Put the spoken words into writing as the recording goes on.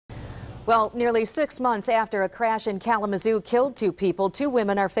Well, nearly 6 months after a crash in Kalamazoo killed 2 people, 2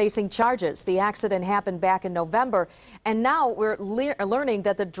 women are facing charges. The accident happened back in November, and now we're learning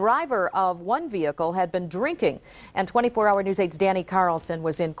that the driver of one vehicle had been drinking. And 24-Hour News 8's Danny Carlson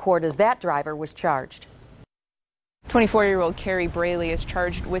was in court as that driver was charged. 24-year-old Carrie Braley is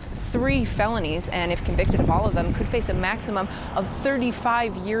charged with 3 felonies, and if convicted of all of them, could face a maximum of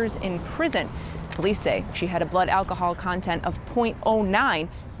 35 years in prison. Police say she had a blood alcohol content of 0.09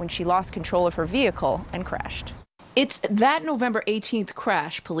 when she lost control of her vehicle and crashed. It's that November 18th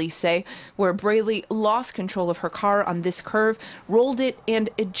crash, police say, where Braley lost control of her car on this curve, rolled it, and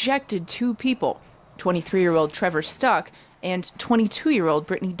ejected 2 people, 23-year-old Trevor Stuck and 22-year-old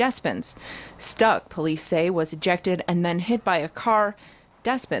Brittany Despens. Stuck, police say, was ejected and then hit by a car.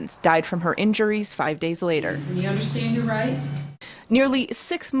 Despens died from her injuries 5 days later. And you understand your rights? Nearly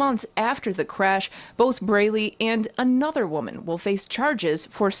 6 months after the crash, both Braley and another woman will face charges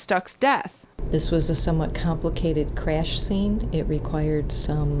for Stuck's death. This was a somewhat complicated crash scene. It required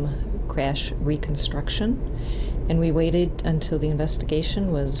some crash reconstruction, and we waited until the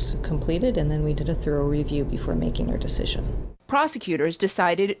investigation was completed, and then we did a thorough review before making our decision. Prosecutors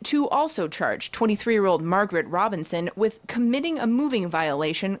decided to also charge 23-year-old Margaret Robinson with committing a moving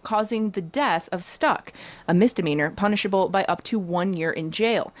violation causing the death of Stuck, a misdemeanor punishable by up to 1 year in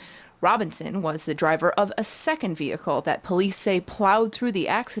jail. Robinson was the driver of a second vehicle that police say plowed through the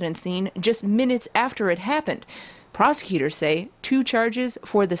accident scene just minutes after it happened. Prosecutors say 2 charges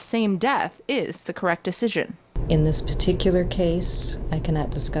for the same death is the correct decision. In this particular case, I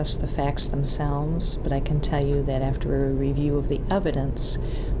cannot discuss the facts themselves, but I can tell you that after a review of the evidence,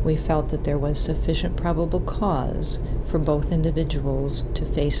 we felt that there was sufficient probable cause for both individuals to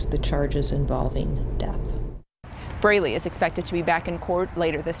face the charges involving death. Braley is expected to be back in court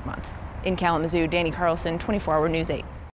later this month. In Kalamazoo, Danny Carlson, 24-Hour News 8.